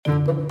Hey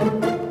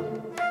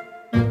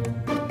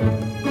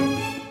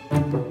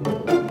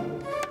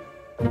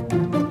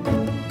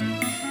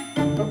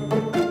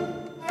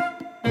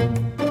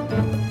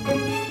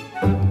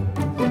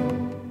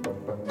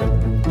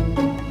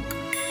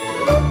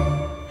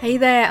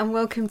there, and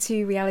welcome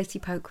to Reality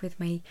Poke with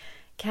me,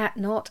 Kat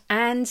Knott,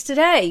 and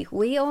today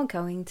we are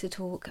going to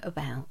talk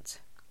about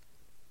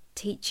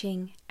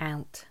teaching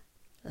out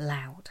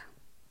loud.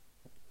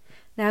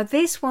 Now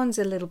this one's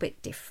a little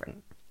bit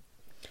different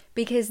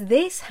because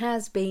this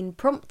has been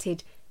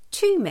prompted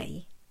to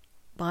me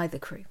by the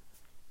crew.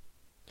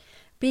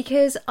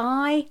 Because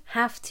I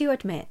have to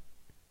admit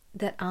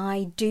that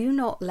I do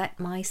not let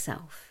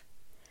myself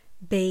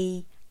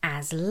be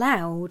as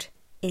loud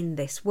in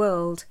this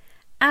world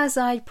as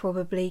I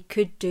probably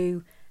could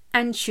do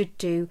and should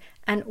do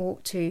and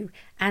ought to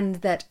and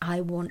that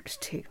I want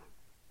to.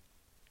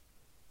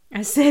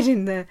 I said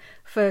in the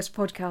first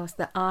podcast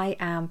that I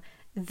am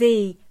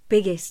the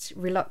biggest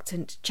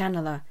reluctant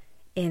channeler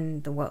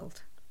in the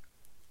world.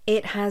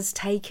 It has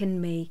taken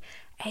me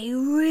a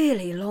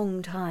really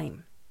long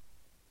time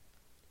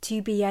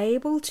to be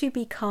able to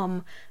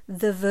become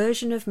the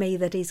version of me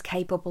that is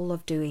capable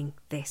of doing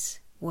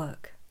this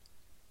work.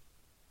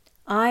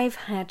 I've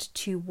had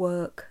to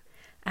work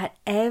at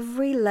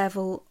every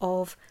level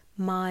of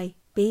my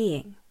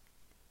being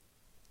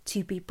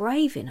to be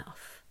brave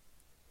enough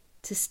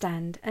to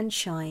stand and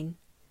shine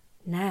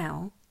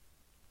now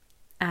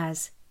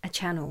as a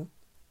channel,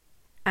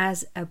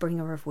 as a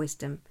bringer of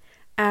wisdom,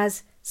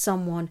 as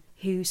someone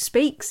who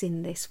speaks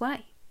in this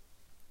way.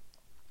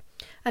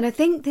 And I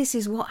think this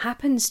is what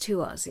happens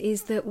to us,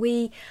 is that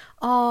we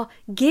are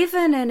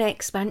given an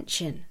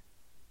expansion,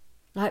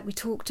 like we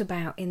talked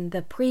about in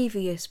the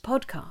previous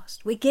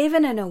podcast. We're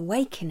given an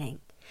awakening.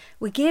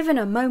 We're given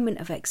a moment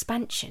of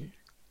expansion.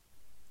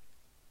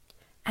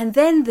 And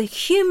then the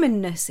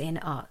humanness in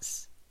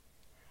us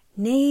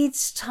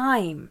needs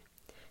time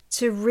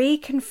to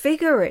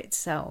reconfigure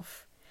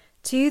itself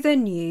to the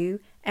new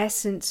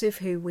essence of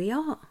who we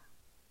are.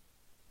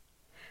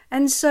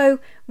 And so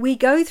we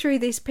go through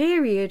this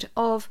period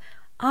of,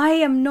 I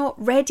am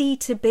not ready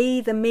to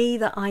be the me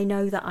that I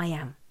know that I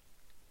am.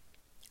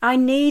 I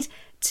need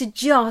to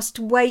just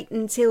wait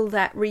until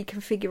that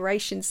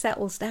reconfiguration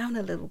settles down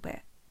a little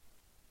bit.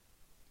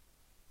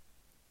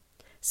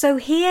 So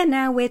here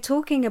now we're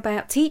talking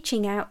about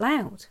teaching out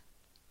loud.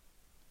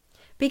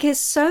 Because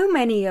so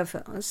many of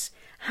us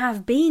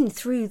have been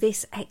through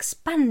this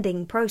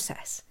expanding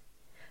process.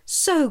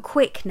 So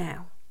quick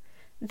now.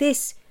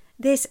 This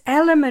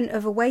element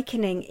of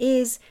awakening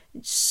is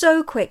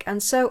so quick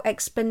and so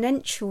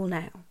exponential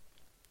now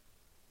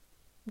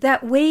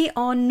that we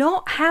are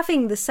not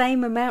having the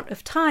same amount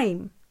of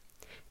time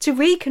to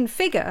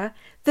reconfigure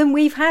than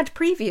we've had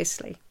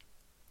previously.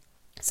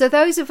 So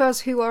those of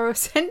us who are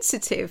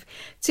sensitive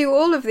to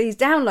all of these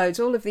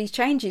downloads, all of these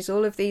changes,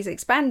 all of these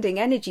expanding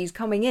energies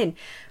coming in,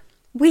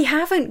 we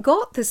haven't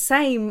got the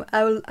same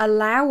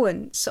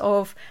allowance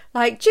of,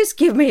 like, just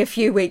give me a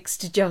few weeks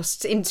to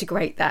just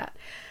integrate that.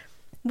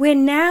 We're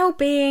now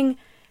being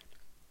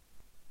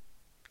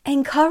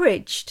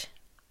encouraged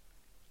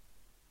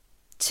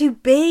to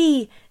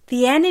be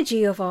the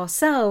energy of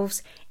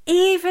ourselves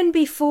even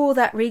before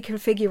that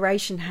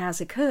reconfiguration has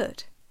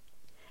occurred.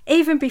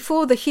 Even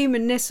before the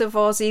humanness of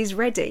us is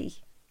ready.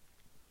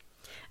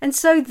 And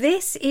so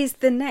this is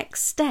the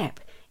next step,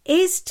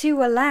 is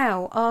to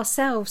allow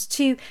ourselves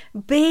to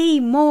be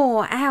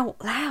more out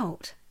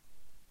loud.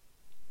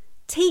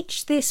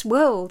 Teach this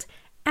world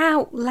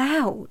out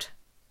loud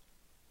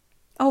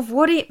of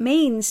what it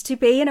means to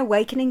be an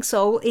awakening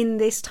soul in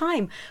this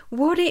time,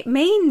 what it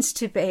means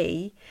to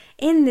be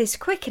in this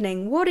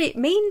quickening, what it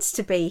means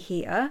to be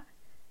here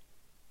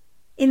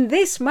in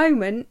this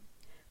moment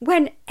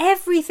when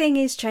everything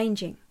is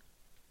changing.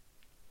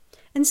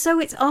 And so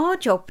it's our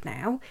job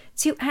now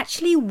to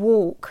actually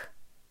walk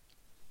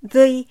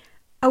the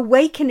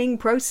awakening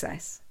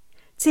process,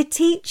 to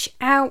teach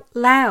out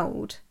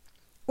loud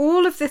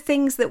all of the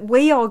things that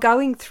we are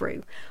going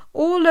through,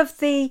 all of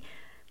the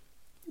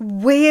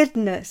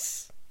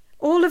weirdness,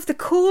 all of the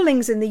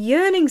callings and the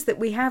yearnings that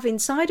we have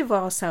inside of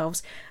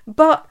ourselves,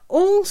 but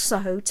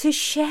also to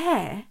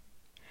share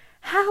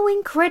how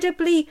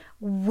incredibly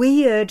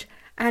weird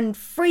and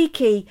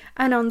freaky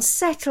and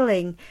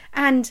unsettling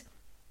and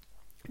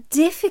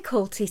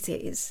difficult it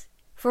is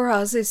for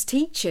us as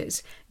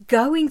teachers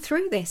going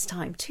through this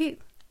time too.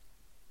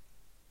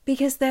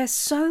 Because there's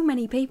so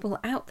many people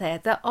out there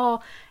that are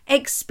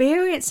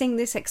experiencing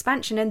this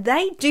expansion and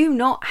they do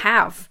not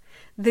have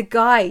the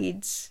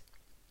guides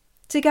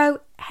to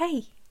go,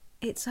 hey,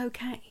 it's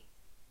okay.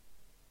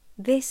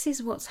 This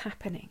is what's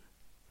happening.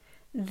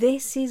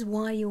 This is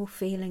why you're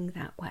feeling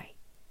that way.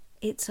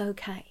 It's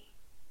okay.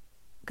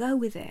 Go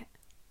with it.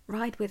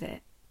 Ride with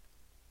it.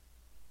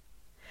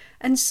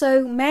 And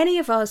so many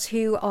of us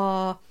who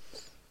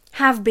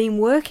have been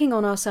working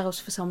on ourselves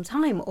for some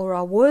time or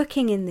are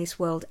working in this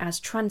world as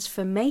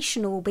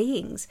transformational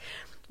beings,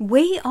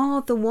 we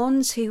are the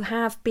ones who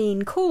have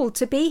been called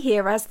to be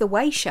here as the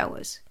way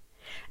showers.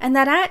 And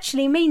that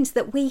actually means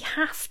that we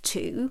have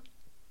to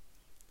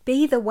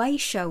be the way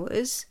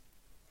showers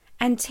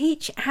and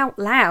teach out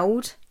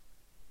loud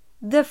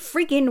the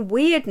friggin'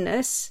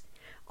 weirdness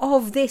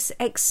of this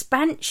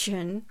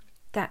expansion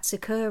that's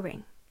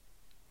occurring.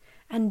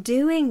 And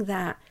doing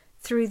that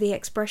through the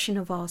expression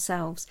of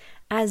ourselves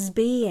as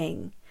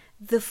being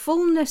the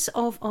fullness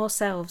of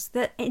ourselves,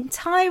 the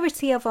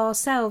entirety of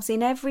ourselves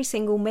in every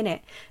single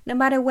minute, no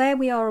matter where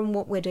we are and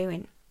what we're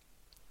doing.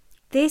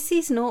 This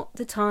is not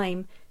the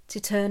time to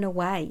turn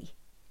away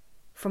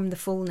from the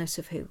fullness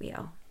of who we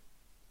are.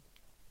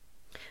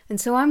 And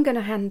so I'm going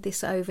to hand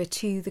this over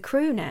to the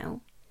crew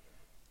now,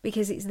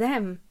 because it's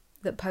them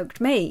that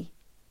poked me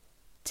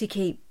to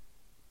keep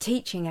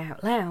teaching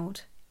out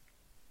loud.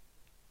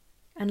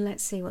 And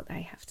let's see what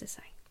they have to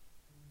say.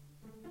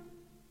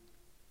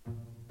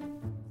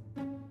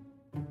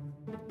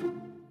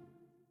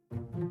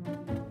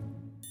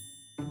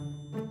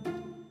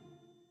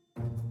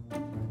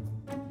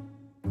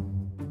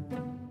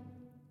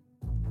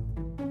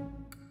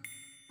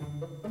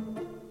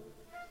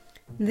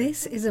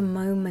 This is a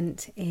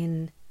moment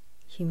in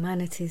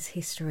humanity's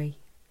history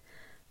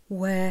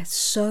where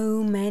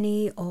so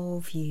many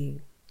of you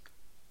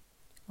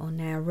are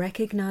now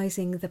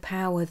recognizing the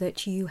power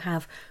that you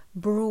have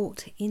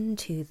brought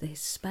into this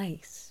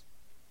space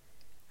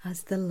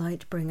as the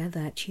light bringer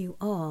that you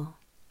are,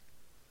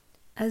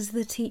 as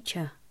the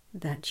teacher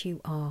that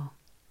you are,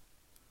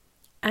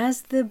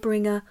 as the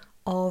bringer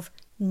of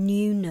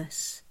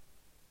newness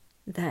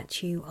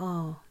that you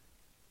are.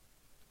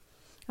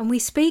 And we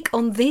speak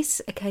on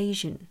this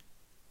occasion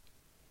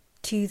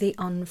to the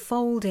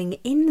unfolding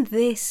in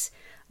this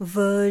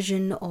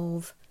version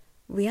of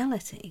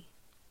reality,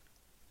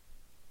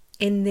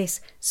 in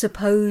this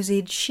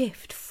supposed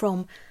shift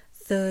from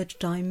third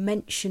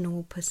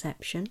dimensional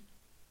perception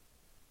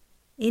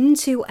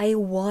into a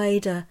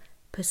wider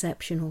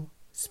perceptional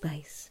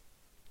space.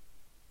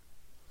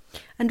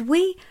 And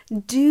we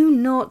do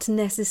not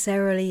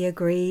necessarily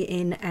agree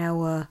in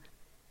our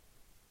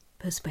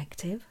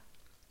perspective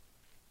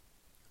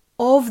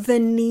of the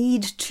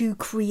need to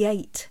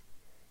create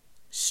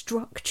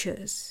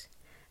structures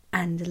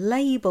and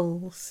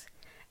labels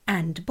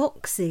and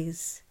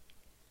boxes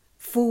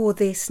for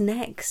this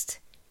next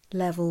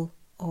level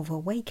of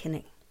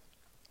awakening.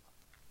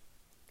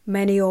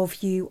 Many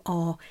of you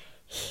are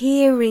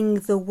hearing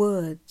the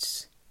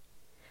words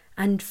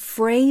and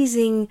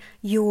phrasing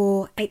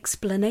your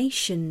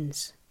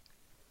explanations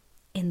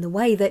in the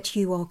way that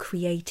you are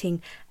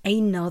creating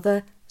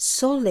another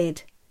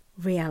solid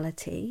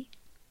reality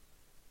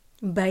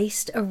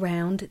based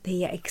around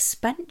the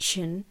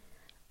expansion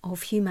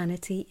of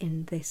humanity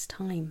in this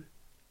time.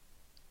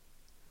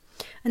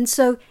 And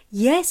so,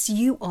 yes,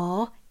 you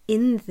are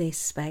in this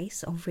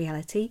space of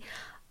reality,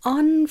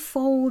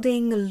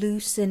 unfolding,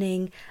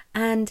 loosening,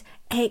 and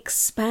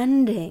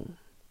expanding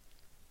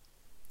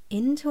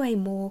into a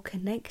more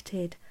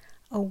connected,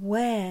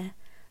 aware,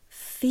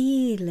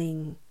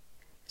 feeling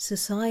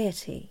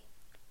society.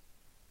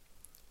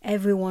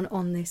 Everyone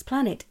on this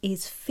planet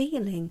is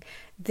feeling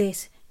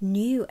this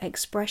new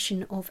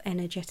expression of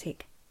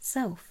energetic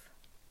self.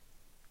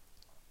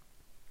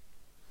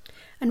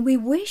 And we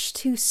wish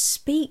to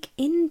speak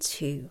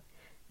into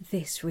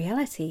this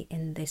reality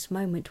in this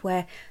moment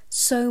where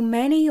so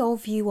many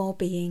of you are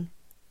being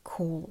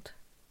called.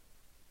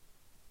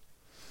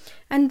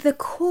 And the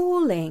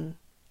calling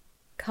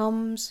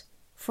comes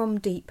from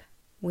deep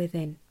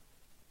within.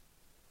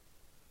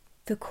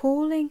 The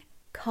calling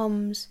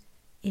comes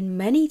in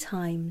many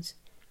times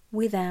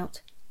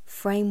without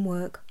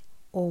framework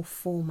or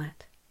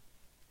format.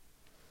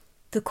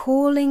 The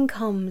calling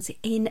comes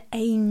in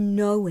a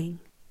knowing,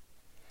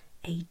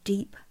 a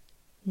deep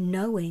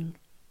knowing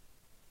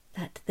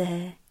that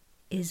there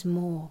is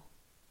more,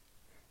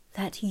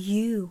 that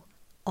you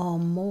are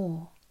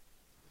more,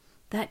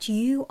 that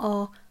you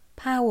are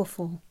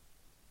powerful,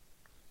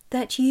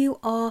 that you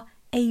are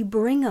a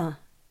bringer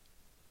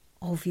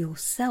of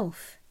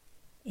yourself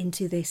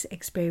into this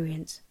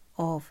experience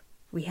of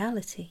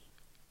reality.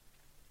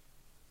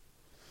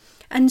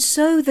 And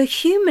so the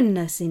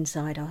humanness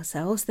inside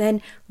ourselves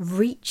then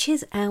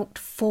reaches out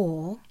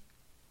for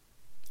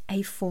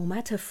a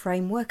format, a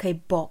framework, a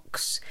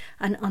box,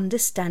 an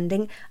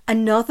understanding,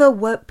 another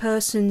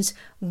person's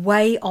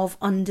way of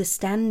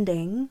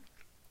understanding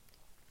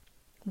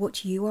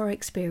what you are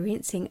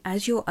experiencing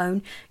as your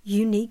own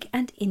unique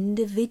and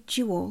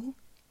individual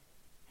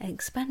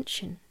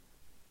expansion.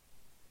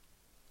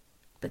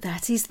 But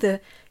that is the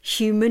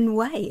human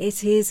way.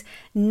 It is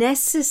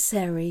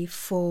necessary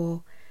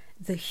for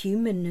the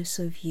humanness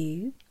of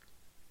you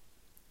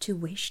to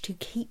wish to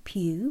keep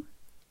you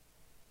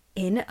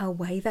in a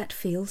way that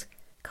feels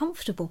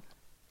comfortable,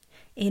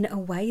 in a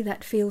way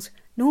that feels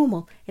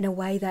normal, in a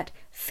way that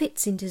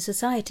fits into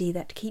society,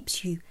 that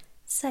keeps you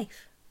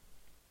safe.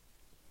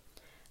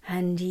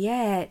 And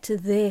yet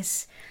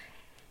this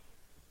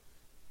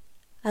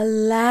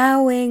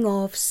allowing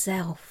of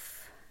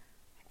self,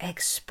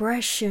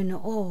 expression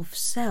of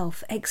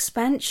self,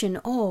 expansion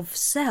of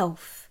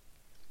self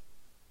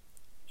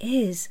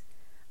is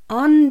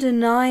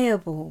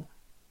undeniable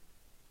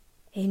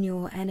in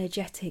your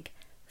energetic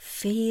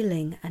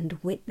feeling and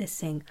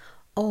witnessing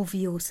of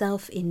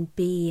yourself in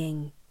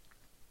being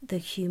the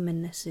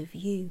humanness of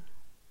you.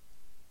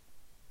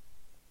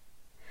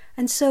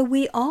 And so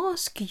we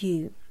ask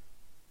you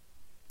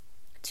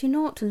to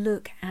not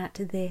look at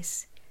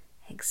this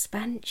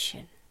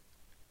expansion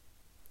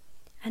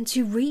and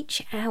to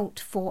reach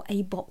out for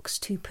a box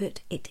to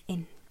put it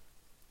in,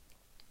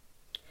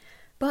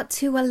 but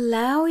to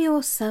allow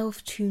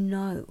yourself to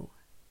know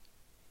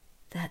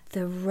that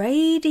the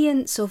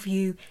radiance of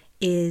you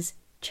is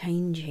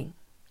changing.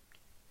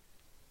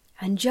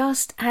 And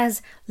just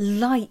as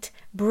light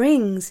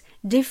brings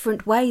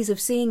different ways of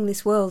seeing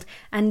this world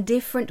and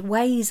different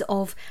ways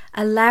of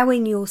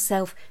allowing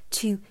yourself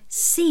to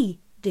see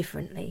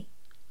differently,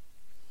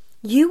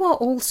 you are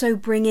also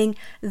bringing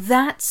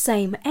that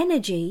same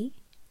energy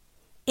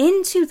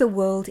into the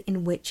world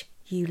in which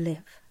you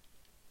live.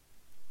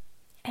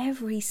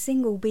 Every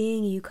single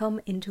being you come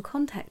into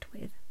contact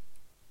with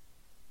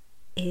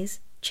is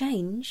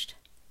changed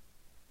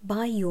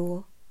by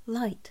your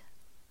light.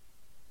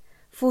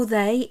 For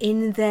they,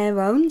 in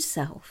their own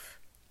self,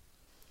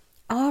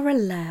 are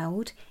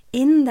allowed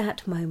in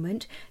that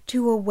moment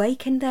to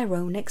awaken their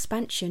own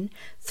expansion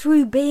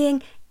through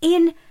being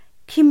in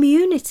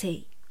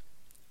community,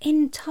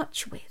 in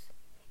touch with,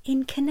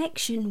 in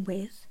connection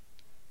with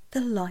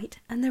the light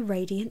and the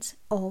radiance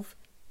of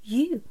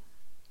you.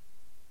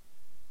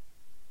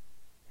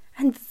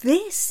 And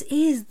this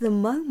is the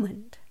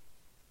moment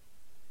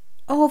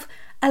of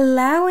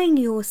allowing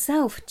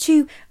yourself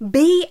to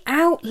be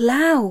out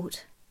loud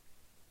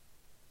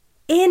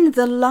in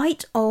the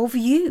light of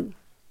you,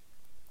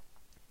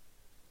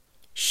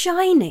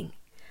 shining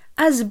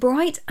as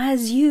bright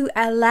as you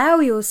allow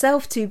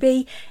yourself to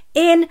be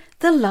in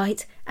the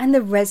light and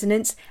the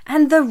resonance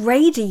and the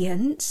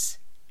radiance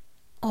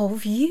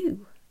of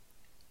you.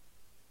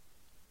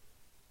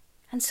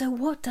 And so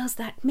what does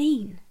that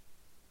mean?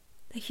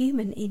 The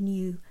human in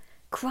you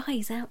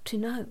cries out to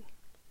know.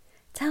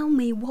 Tell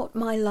me what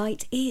my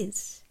light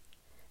is.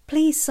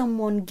 Please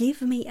someone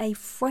give me a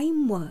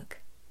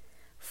framework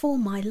for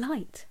my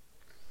light.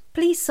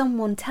 Please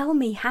someone tell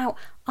me how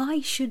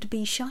I should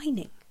be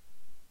shining.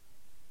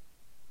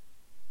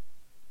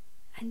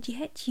 And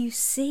yet you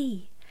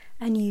see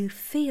and you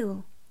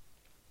feel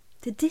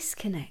the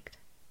disconnect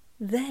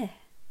there.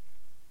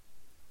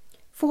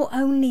 For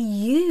only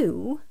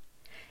you,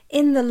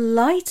 in the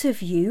light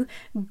of you,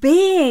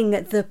 being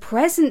the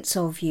presence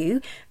of you,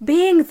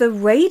 being the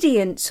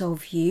radiance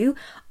of you,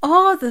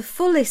 are the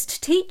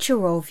fullest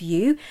teacher of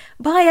you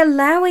by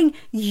allowing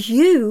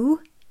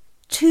you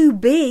to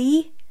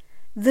be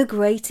the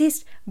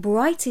greatest,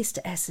 brightest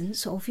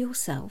essence of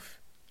yourself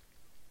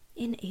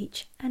in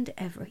each and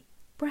every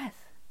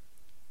breath.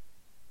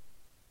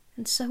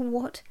 And so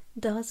what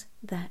does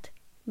that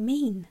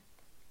mean?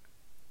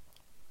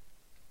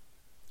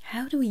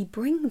 How do we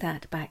bring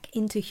that back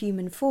into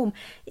human form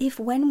if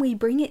when we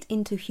bring it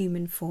into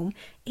human form,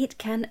 it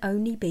can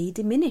only be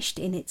diminished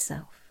in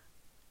itself?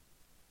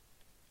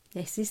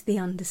 This is the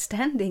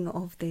understanding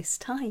of this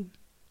time.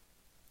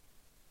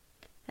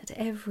 That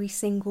every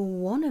single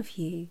one of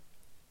you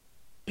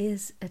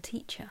is a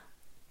teacher.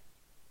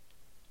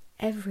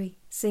 Every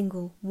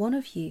single one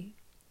of you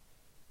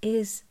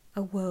is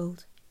a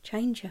world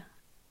changer.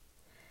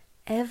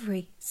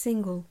 Every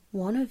single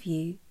one of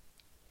you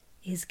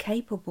is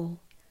capable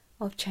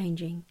of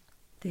changing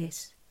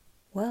this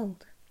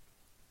world.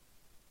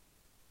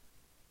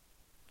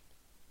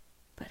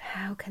 But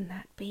how can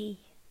that be,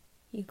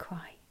 you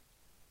cry?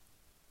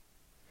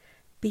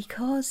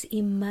 Because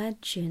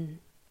imagine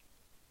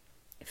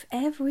if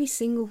every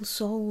single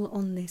soul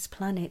on this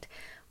planet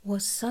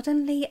was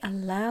suddenly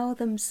allow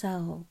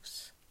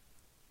themselves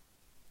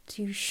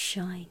to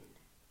shine,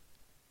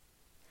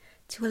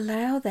 to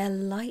allow their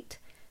light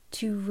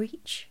to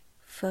reach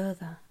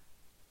further,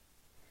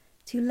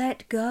 to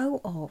let go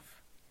of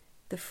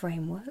the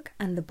framework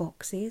and the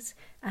boxes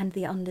and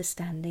the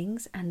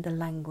understandings and the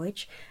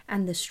language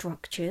and the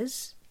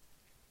structures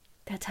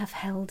that have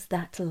held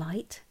that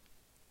light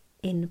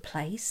in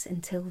place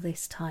until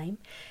this time.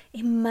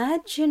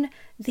 Imagine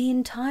the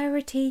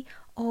entirety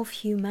of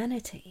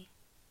humanity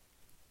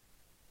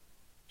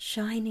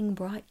shining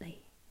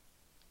brightly.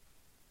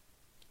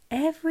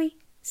 Every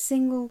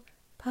single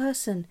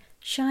person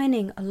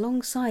shining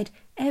alongside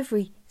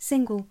every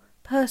single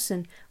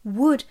person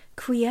would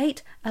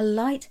create a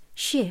light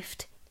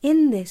shift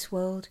in this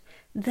world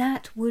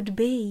that would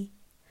be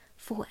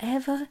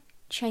forever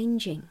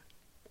changing.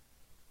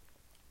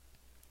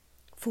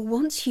 For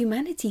once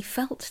humanity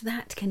felt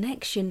that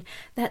connection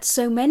that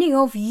so many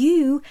of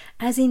you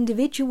as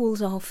individuals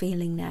are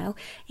feeling now,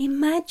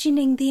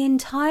 imagining the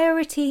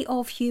entirety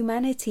of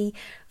humanity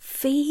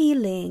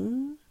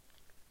feeling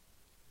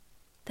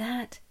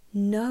that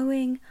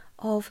knowing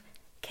of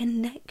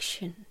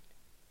connection,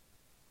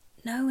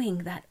 knowing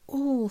that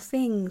all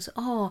things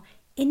are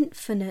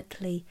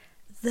infinitely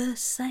the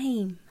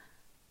same.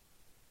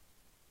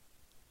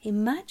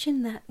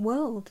 Imagine that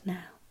world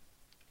now.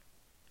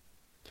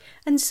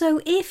 And so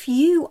if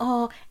you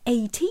are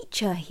a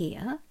teacher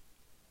here,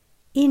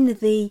 in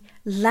the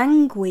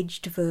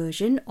languaged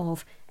version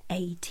of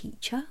a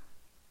teacher,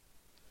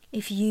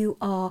 if you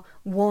are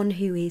one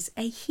who is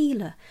a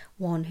healer,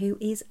 one who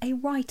is a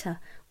writer,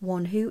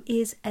 one who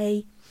is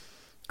a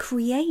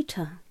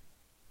creator,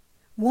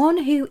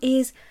 one who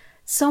is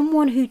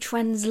someone who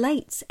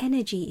translates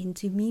energy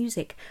into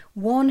music,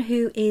 one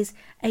who is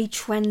a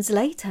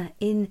translator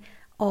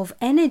of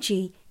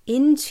energy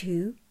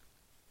into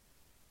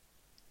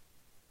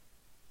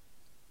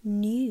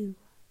new.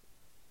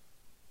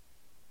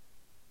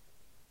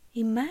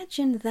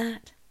 Imagine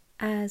that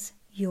as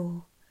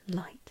your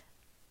light.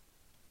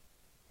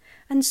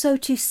 And so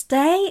to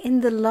stay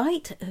in the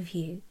light of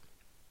you,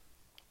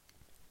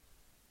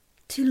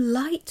 to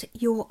light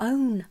your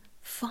own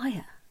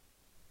fire,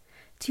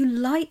 to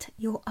light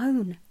your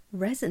own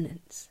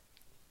resonance,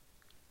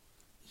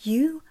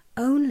 you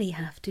only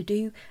have to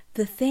do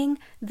the thing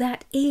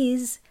that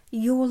is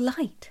your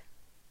light.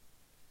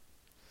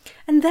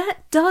 And that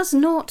does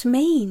not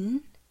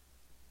mean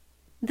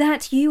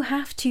that you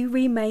have to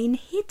remain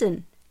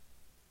hidden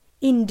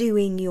in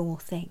doing your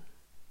thing,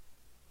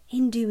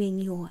 in doing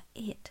your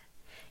it,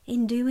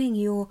 in doing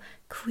your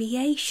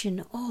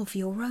creation of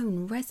your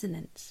own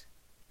resonance.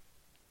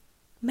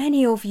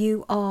 Many of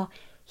you are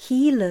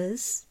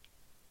healers,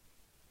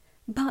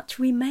 but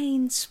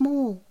remain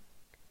small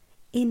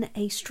in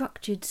a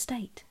structured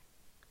state.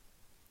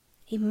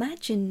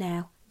 Imagine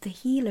now the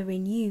healer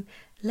in you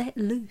let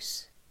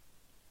loose.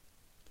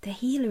 The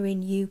healer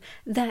in you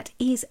that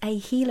is a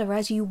healer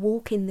as you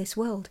walk in this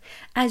world,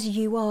 as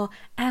you are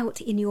out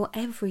in your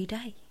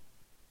everyday.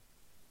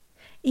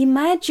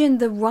 Imagine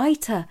the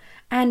writer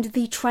and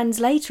the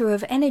translator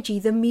of energy,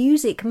 the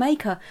music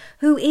maker,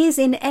 who is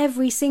in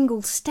every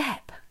single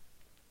step,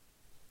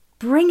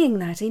 bringing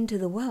that into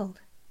the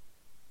world.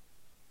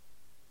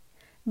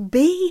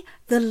 Be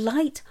the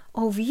light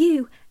of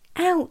you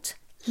out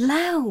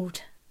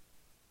loud.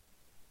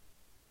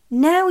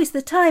 Now is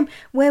the time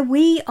where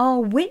we are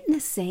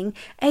witnessing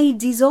a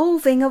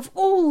dissolving of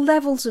all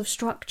levels of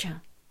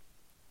structure,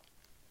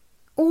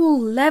 all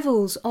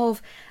levels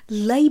of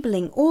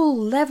labelling, all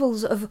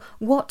levels of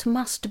what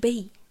must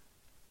be.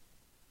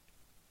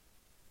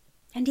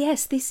 And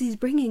yes, this is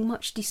bringing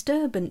much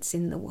disturbance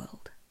in the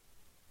world,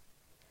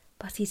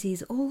 but it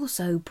is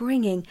also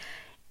bringing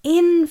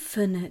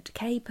infinite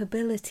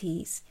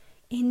capabilities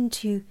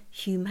into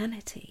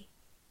humanity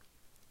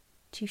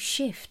to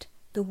shift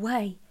the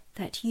way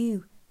that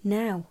you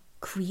now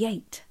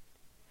create,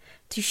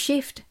 to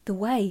shift the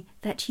way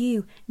that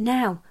you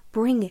now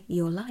bring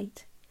your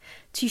light,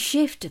 to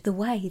shift the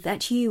way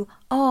that you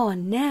are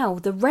now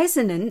the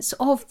resonance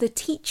of the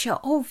teacher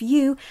of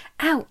you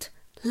out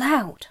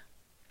loud.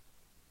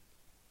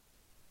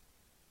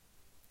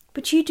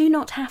 But you do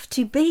not have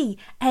to be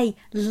a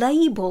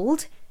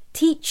labelled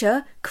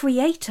teacher,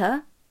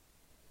 creator,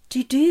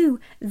 to do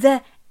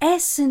the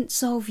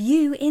essence of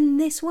you in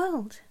this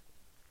world.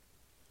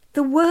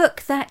 The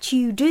work that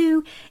you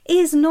do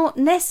is not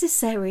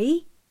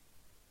necessary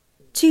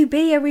to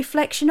be a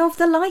reflection of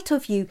the light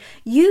of you.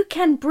 You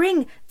can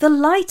bring the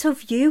light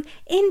of you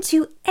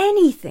into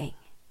anything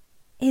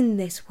in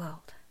this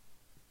world.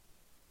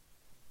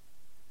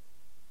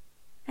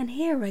 And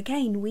here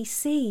again we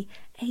see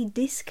a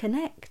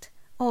disconnect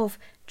of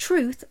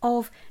truth,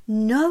 of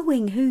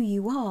knowing who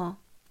you are,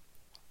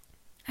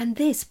 and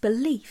this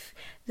belief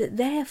that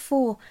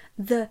therefore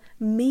the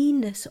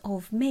meanness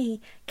of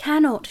me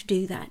cannot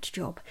do that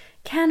job,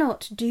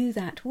 cannot do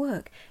that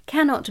work,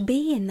 cannot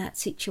be in that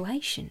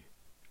situation.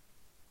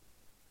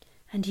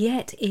 And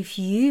yet if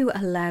you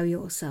allow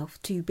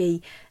yourself to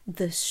be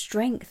the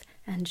strength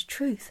and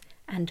truth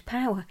and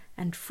power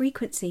and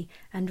frequency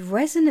and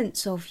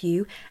resonance of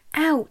you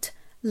out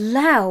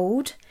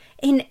loud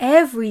in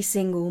every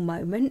single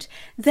moment,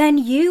 then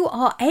you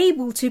are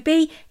able to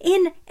be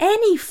in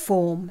any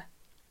form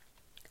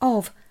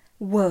of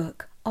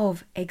work,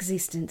 of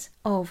existence,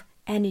 of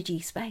energy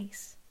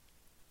space.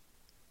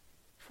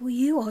 For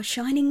you are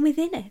shining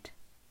within it.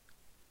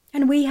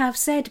 And we have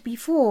said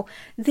before,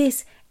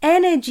 this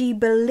energy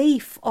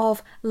belief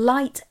of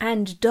light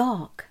and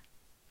dark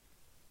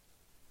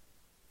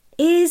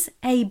is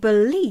a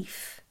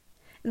belief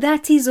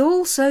that is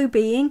also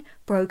being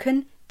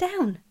broken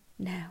down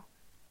now.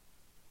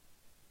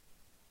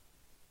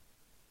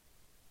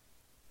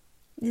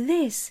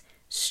 This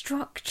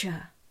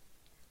structure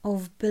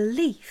of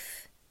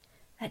belief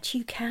that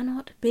you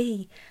cannot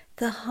be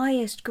the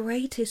highest,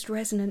 greatest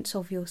resonance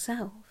of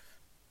yourself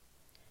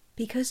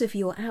because of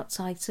your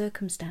outside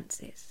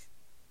circumstances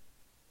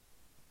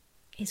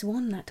is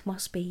one that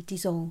must be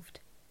dissolved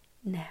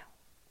now.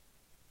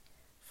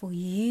 For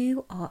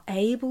you are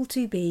able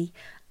to be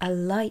a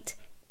light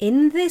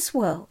in this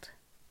world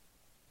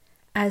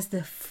as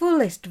the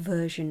fullest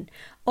version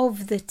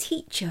of the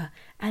teacher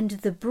and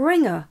the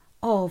bringer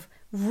of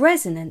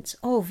resonance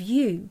of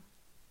you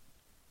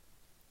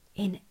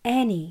in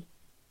any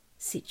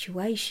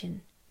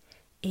situation,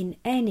 in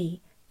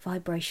any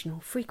vibrational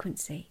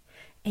frequency,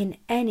 in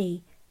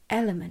any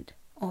element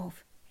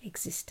of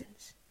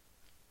existence.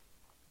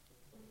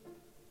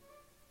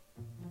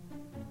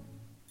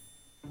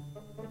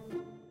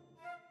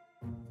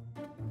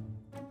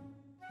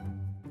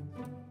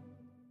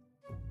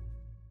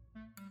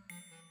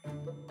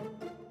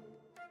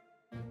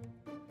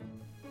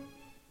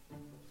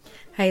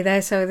 Hey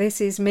there, so this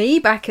is me,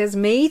 back as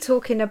me,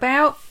 talking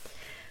about,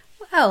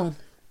 well,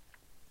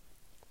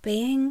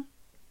 being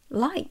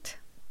light.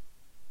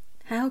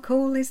 How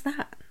cool is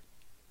that?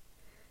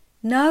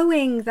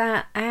 Knowing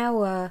that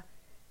our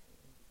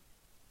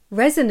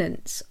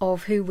resonance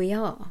of who we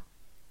are,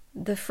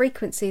 the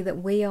frequency that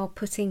we are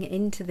putting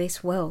into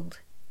this world,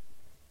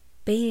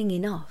 being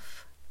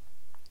enough.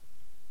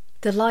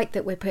 The light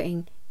that we're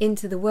putting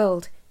into the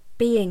world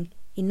being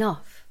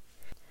enough.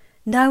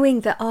 Knowing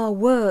that our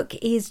work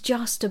is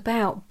just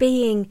about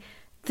being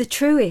the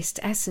truest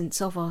essence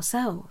of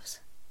ourselves.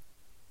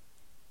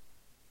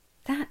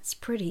 That's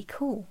pretty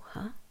cool,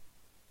 huh?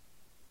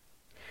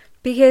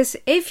 Because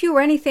if you're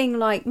anything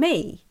like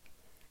me,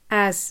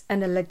 as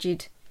an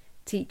alleged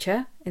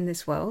teacher in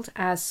this world,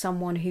 as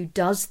someone who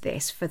does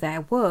this for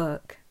their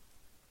work,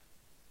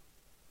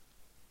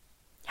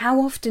 how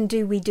often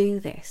do we do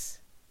this?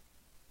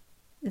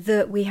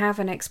 That we have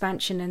an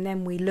expansion and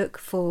then we look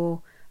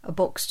for a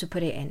box to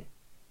put it in.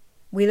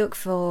 We look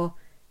for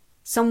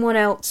someone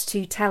else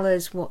to tell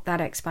us what that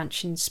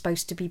expansion's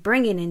supposed to be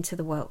bringing into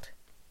the world.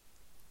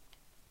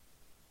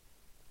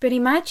 But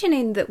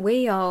imagining that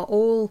we are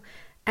all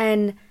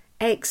an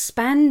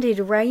expanded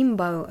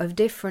rainbow of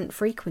different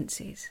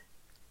frequencies,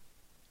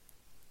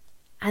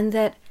 and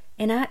that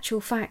in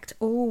actual fact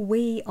all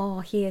we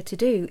are here to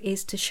do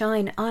is to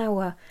shine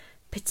our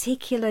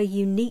particular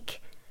unique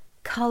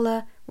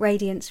colour,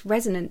 radiance,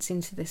 resonance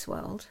into this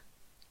world,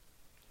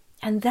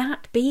 and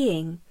that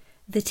being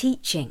the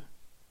teaching,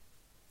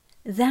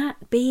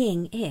 that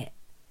being it,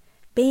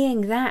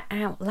 being that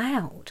out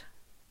loud,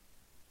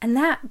 and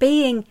that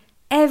being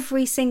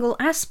every single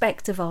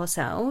aspect of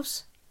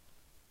ourselves,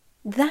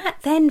 that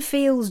then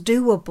feels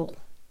doable.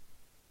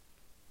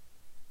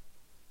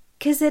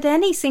 Because at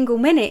any single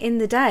minute in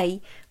the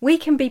day, we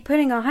can be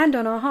putting our hand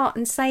on our heart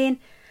and saying,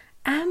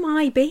 am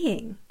I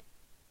being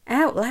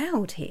out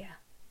loud here?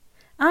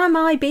 Am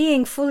I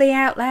being fully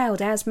out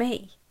loud as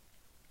me?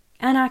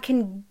 And I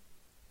can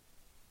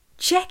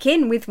check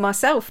in with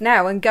myself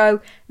now and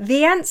go,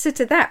 the answer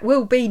to that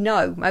will be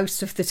no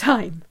most of the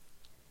time.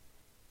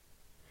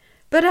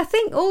 But I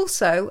think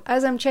also,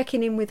 as I'm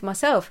checking in with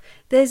myself,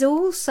 there's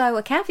also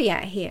a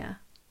caveat here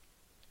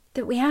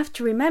that we have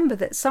to remember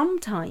that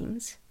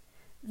sometimes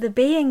the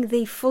being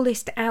the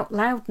fullest out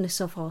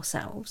loudness of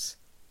ourselves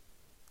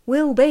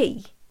will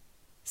be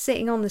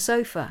sitting on the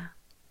sofa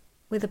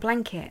with a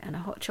blanket and a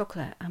hot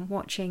chocolate and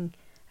watching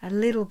a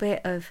little bit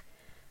of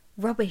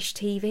rubbish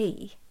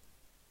TV.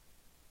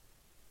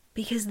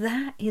 Because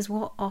that is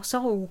what our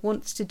soul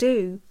wants to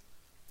do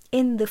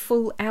in the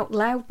full out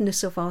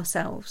loudness of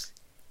ourselves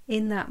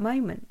in that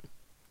moment.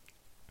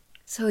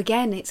 So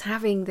again, it's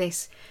having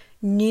this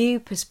new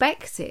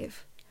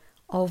perspective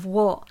of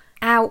what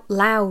out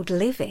loud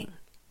living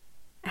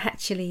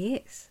actually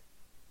is.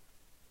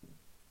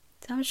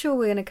 So I'm sure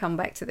we're going to come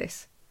back to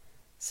this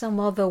some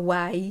other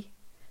way,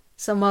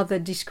 some other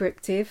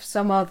descriptive,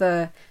 some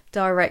other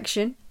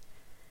direction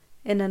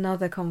in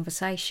another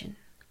conversation.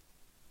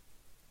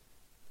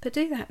 But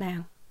do that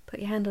now. Put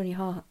your hand on your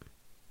heart.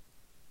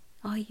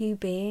 Are you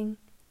being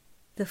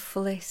the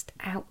fullest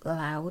out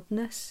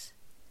loudness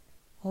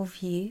of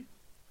you?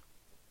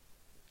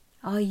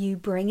 Are you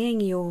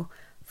bringing your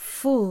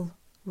full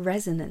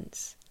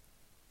resonance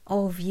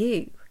of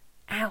you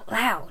out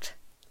loud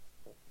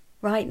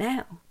right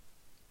now?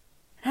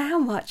 How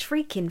much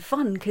freaking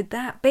fun could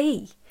that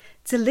be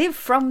to live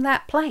from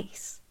that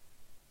place?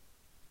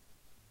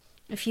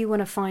 If you want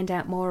to find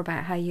out more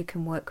about how you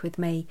can work with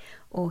me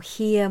or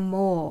hear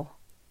more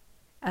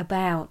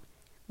about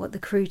what the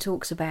crew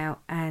talks about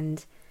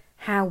and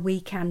how we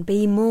can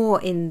be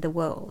more in the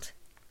world,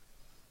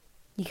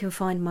 you can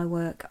find my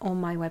work on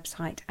my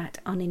website at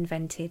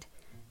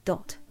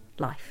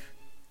uninvented.life.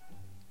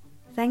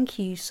 Thank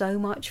you so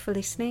much for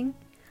listening.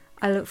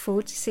 I look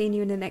forward to seeing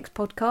you in the next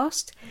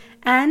podcast.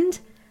 And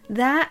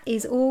that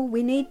is all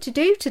we need to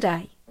do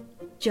today.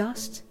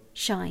 Just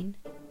shine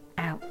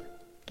out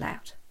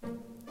loud.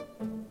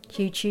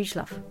 Huge, huge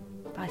love.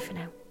 Bye for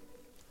now.